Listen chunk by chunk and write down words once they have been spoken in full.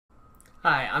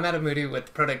Hi, I'm Adam Moody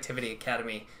with Productivity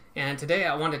Academy, and today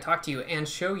I want to talk to you and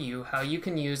show you how you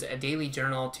can use a daily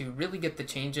journal to really get the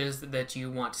changes that you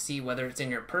want to see, whether it's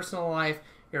in your personal life,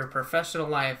 your professional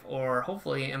life, or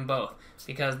hopefully in both,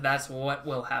 because that's what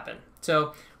will happen.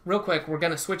 So real quick, we're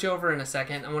going to switch over in a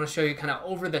second. I want to show you kind of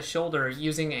over the shoulder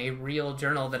using a real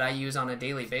journal that I use on a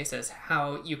daily basis,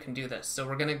 how you can do this. So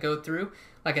we're going to go through,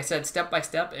 like I said, step by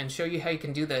step and show you how you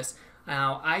can do this.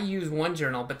 Now, I use one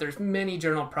journal, but there's many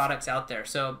journal products out there,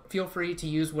 so feel free to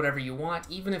use whatever you want,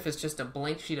 even if it's just a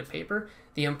blank sheet of paper.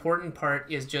 The important part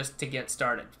is just to get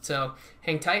started. So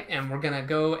hang tight, and we're going to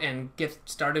go and get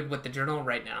started with the journal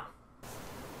right now.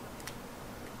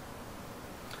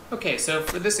 Okay, so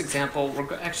for this example,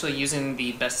 we're actually using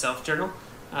the Best Self Journal.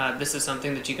 This is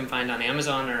something that you can find on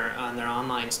Amazon or on their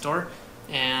online store.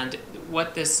 And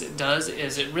what this does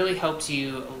is it really helps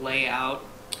you lay out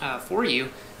for you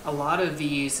a lot of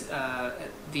these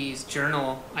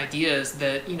journal ideas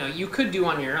that you could do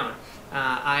on your own.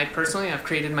 I personally have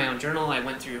created my own journal. I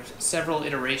went through several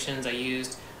iterations. I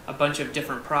used a bunch of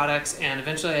different products, and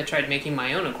eventually I tried making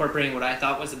my own, incorporating what I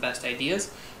thought was the best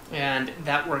ideas, and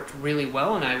that worked really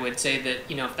well. And I would say that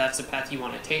if that's the path you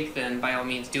want to take, then by all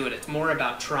means do it. It's more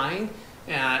about trying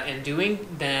and doing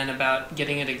than about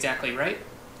getting it exactly right.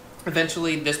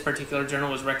 Eventually, this particular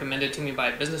journal was recommended to me by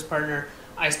a business partner.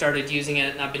 I started using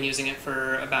it, and I've been using it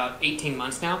for about 18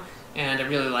 months now, and I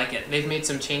really like it. They've made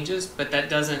some changes, but that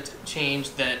doesn't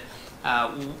change that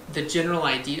the general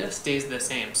idea stays the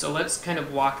same. So let's kind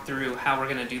of walk through how we're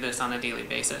going to do this on a daily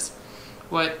basis.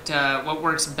 What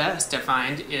works best to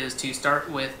find is to start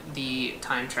with the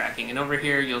time tracking, and over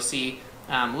here you'll see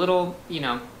little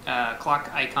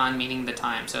clock icon meaning the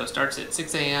time. So it starts at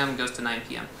 6 a.m. goes to 9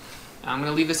 p.m. I'm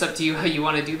going to leave this up to you how you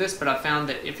want to do this, but I've found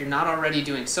that if you're not already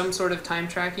doing some sort of time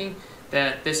tracking,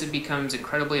 that this becomes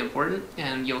incredibly important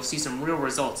and you'll see some real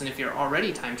results. And if you're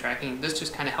already time tracking, this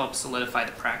just kind of helps solidify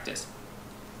the practice.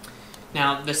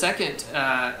 Now, the second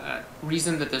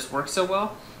reason that this works so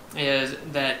well is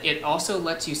that it also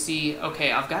lets you see,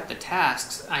 okay, I've got the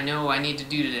tasks I know I need to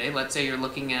do today. Let's say you're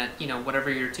looking at whatever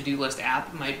your to-do list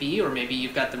app might be, or maybe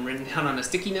you've got them written down on a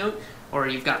sticky note, or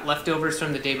you've got leftovers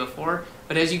from the day before.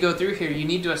 But as you go through here, you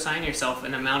need to assign yourself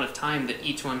an amount of time that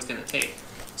each one's going to take.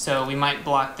 So we might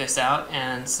block this out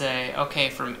and say, okay,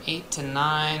 from 8 to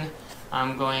 9,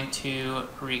 I'm going to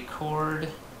record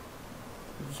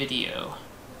video.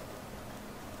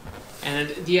 And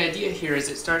the idea here is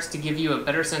it starts to give you a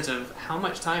better sense of how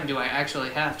much time do I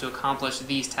actually have to accomplish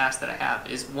these tasks that I have.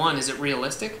 Is it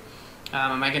realistic?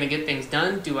 Am I going to get things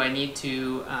done? Do I need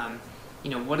to,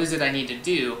 what is it I need to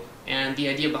do? And the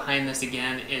idea behind this,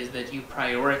 again, is that you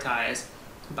prioritize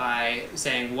by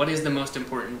saying what is the most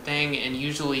important thing and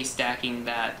usually stacking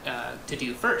that to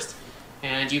do first.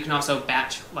 And you can also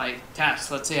batch tasks.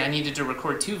 Let's say I needed to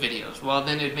record 2 videos. Well,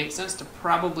 then it would make sense to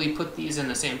probably put these in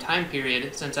the same time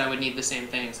period, since I would need the same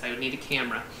things. I would need a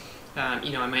camera. I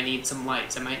might need some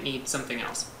lights. I might need something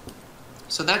else.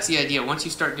 So that's the idea. Once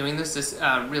you start doing this, this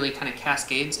really kind of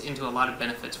cascades into a lot of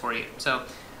benefits for you. So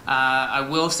I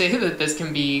will say that this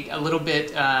can be a little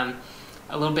bit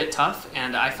tough,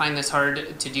 and I find this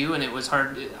hard to do, and it was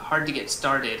hard to get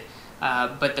started.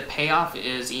 But the payoff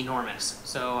is enormous.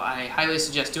 So I highly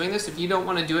suggest doing this. If you don't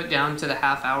want to do it down to the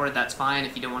half hour, that's fine.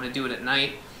 If you don't want to do it at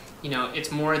night,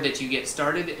 it's more that you get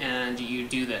started and you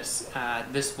do this.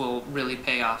 This will really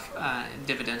pay off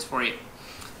dividends for you.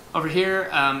 Over here,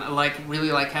 I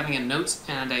really like having a notes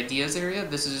and ideas area.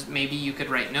 This is maybe you could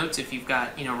write notes if you've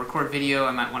got, record video.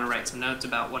 I might want to write some notes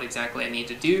about what exactly I need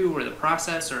to do, or the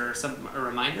process, or a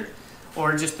reminder.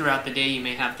 Or just throughout the day, you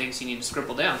may have things you need to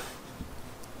scribble down.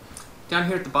 Down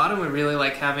here at the bottom, we really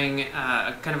like having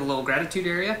kind of a little gratitude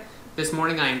area. This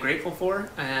morning I am grateful for,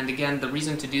 and again, the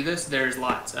reason to do this, there's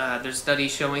lots. There's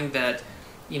studies showing that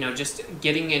just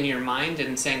getting in your mind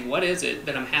and saying what is it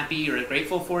that I'm happy or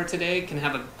grateful for today can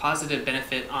have a positive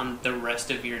benefit on the rest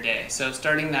of your day. So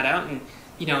starting that out, and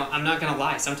I'm not going to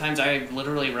lie, sometimes I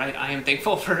literally write, I am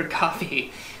thankful for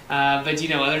coffee. But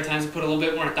other times I put a little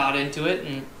bit more thought into it,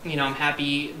 and I'm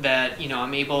happy that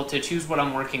I'm able to choose what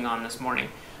I'm working on this morning.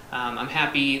 I'm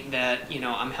happy that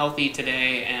I'm healthy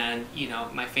today, and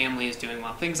my family is doing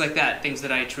well. Things like that, things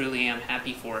that I truly am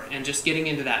happy for. And just getting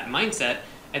into that mindset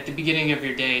at the beginning of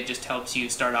your day just helps you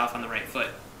start off on the right foot.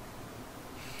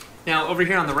 Now over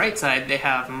here on the right side, they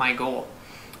have my goal.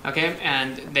 Okay,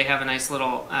 and they have a nice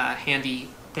little handy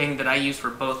thing that I use for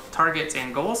both targets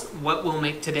and goals. What will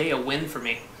make today a win for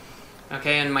me?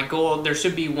 Okay, and my goal, there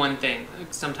should be one thing.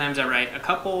 Sometimes I write a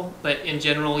couple, but in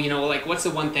general, what's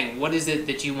the one thing? What is it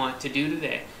that you want to do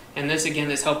today? And this again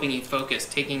is helping you focus,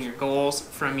 taking your goals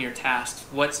from your tasks.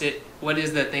 What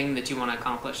is the thing that you want to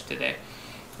accomplish today?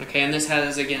 Okay, and this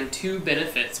has again two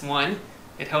benefits. One,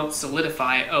 it helps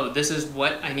solidify, oh, this is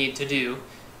what I need to do.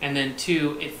 And then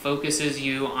two, it focuses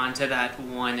you onto that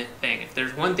one thing. If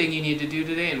there's one thing you need to do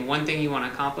today and one thing you want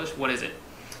to accomplish, what is it?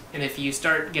 And if you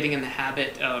start getting in the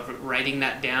habit of writing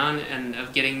that down and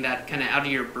of getting that kind of out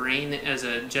of your brain as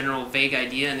a general vague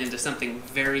idea and into something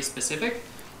very specific,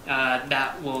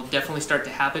 that will definitely start to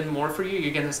happen more for you.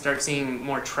 You're going to start seeing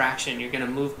more traction. You're going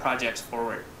to move projects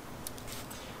forward.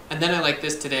 And then I like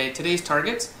this today. Today's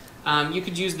targets. You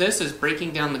could use this as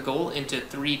breaking down the goal into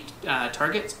 3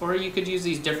 targets, or you could use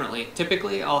these differently.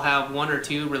 Typically, I'll have 1 or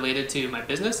 2 related to my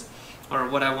business or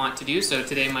what I want to do. So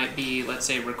today might be, let's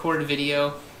say, record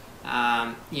video,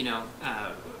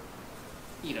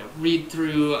 read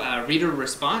through reader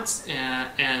response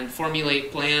and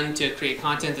formulate plan to create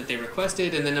content that they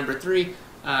requested. And then number 3,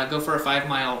 go for a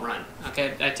 5-mile run.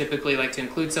 Okay, I typically like to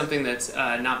include something that's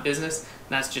not business.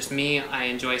 That's just me. I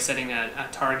enjoy setting a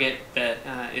target that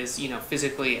is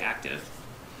physically active.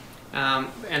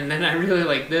 And then I really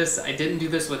like this. I didn't do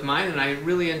this with mine, and I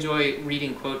really enjoy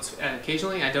reading quotes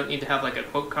occasionally. I don't need to have like a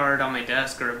quote card on my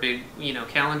desk or a big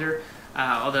calendar,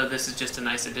 although this is just a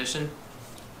nice addition.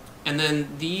 And then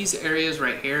these areas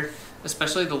right here,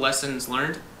 especially the lessons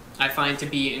learned, I find to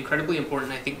be incredibly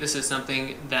important. I think this is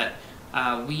something that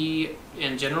we,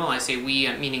 in general, I say we,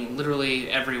 meaning literally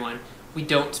everyone, we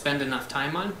don't spend enough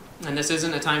time on. And this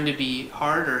isn't a time to be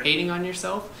hard or hating on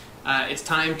yourself. It's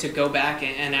time to go back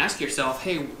and ask yourself,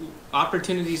 hey,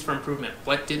 opportunities for improvement.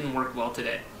 What didn't work well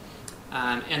today?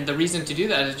 And the reason to do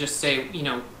that is just say,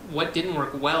 what didn't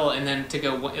work well, and then to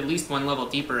go at least one level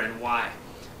deeper and why.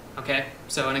 Okay,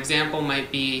 so an example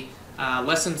might be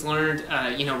lessons learned.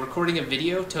 Recording a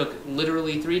video took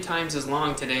literally 3 times as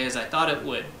long today as I thought it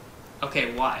would.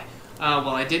 Okay, why? Well,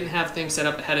 I didn't have things set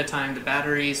up ahead of time. The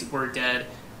batteries were dead,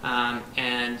 and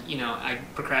I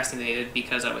procrastinated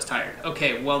because I was tired.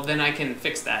 Okay, well then I can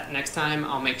fix that. Next time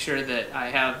I'll make sure that I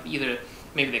have either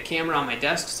maybe the camera on my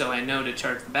desk so I know to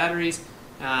charge the batteries,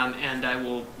 and I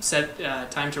will set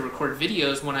time to record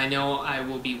videos when I know I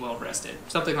will be well rested.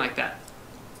 Something like that.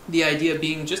 The idea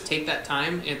being just take that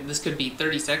time, and this could be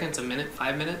 30 seconds, a minute,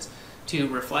 5 minutes, to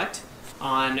reflect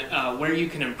on where you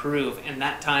can improve. And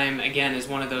that time, again, is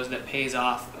one of those that pays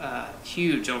off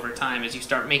huge over time as you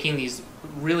start making these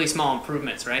really small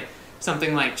improvements, right?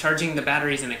 Something like charging the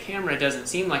batteries in a camera doesn't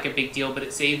seem like a big deal, but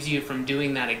it saves you from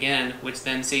doing that again, which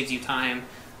then saves you time,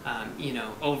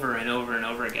 over and over and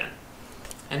over again.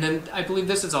 And then I believe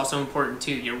this is also important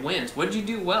too, your wins. What did you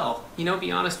do well?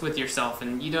 Be honest with yourself,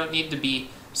 and you don't need to be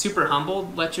super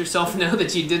humbled. Let yourself know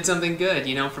that you did something good.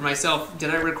 For myself, did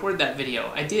I record that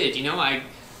video? I did.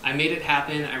 I made it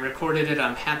happen. I recorded it.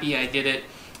 I'm happy I did it,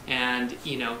 and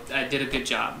I did a good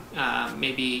job.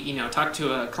 Maybe talked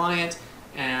to a client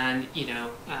and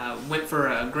went for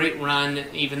a great run,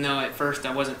 even though at first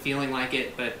I wasn't feeling like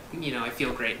it, but I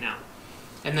feel great now.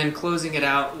 And then closing it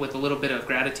out with a little bit of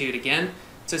gratitude again.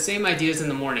 It's the same ideas in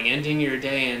the morning, ending your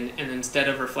day, and instead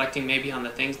of reflecting maybe on the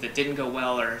things that didn't go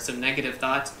well or some negative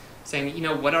thoughts, saying,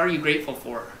 what are you grateful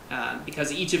for?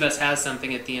 Because each of us has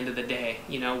something at the end of the day.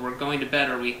 We're going to bed,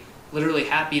 are we literally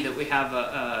happy that we have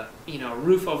a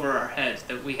roof over our heads,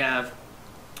 that we have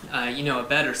a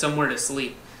bed or somewhere to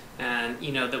sleep, and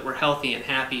that we're healthy and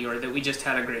happy, or that we just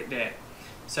had a great day.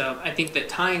 So I think that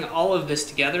tying all of this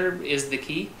together is the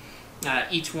key.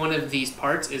 Each one of these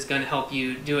parts is going to help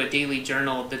you do a daily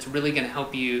journal that's really going to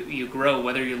help you grow,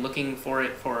 whether you're looking for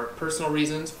it for personal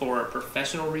reasons, for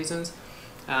professional reasons.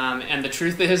 And the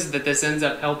truth is that this ends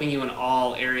up helping you in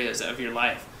all areas of your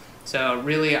life. So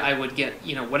really, I would get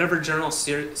whatever journal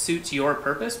suits your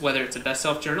purpose, whether it's a best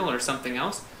self journal or something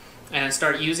else, and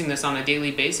start using this on a daily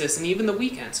basis, and even the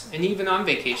weekends, and even on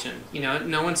vacation.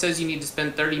 No one says you need to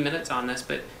spend 30 minutes on this,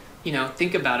 but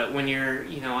think about it when you're,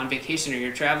 on vacation or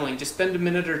you're traveling. Just spend a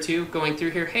minute or two going through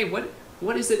here. Hey,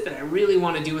 what is it that I really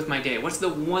want to do with my day? What's the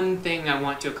one thing I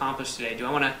want to accomplish today? Do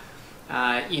I want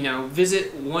to,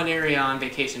 visit one area on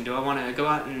vacation? Do I want to go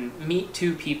out and meet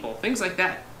 2 people? Things like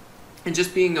that. And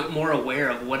just being more aware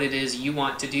of what it is you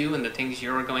want to do and the things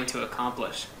you're going to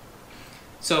accomplish.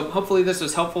 So hopefully this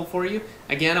was helpful for you.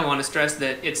 Again, I want to stress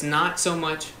that it's not so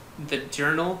much the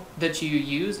journal that you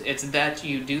use, it's that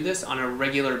you do this on a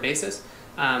regular basis.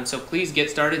 So please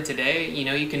get started today.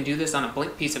 You can do this on a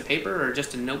blank piece of paper or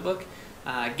just a notebook.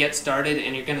 Get started,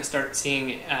 and you're going to start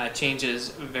seeing changes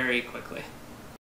very quickly.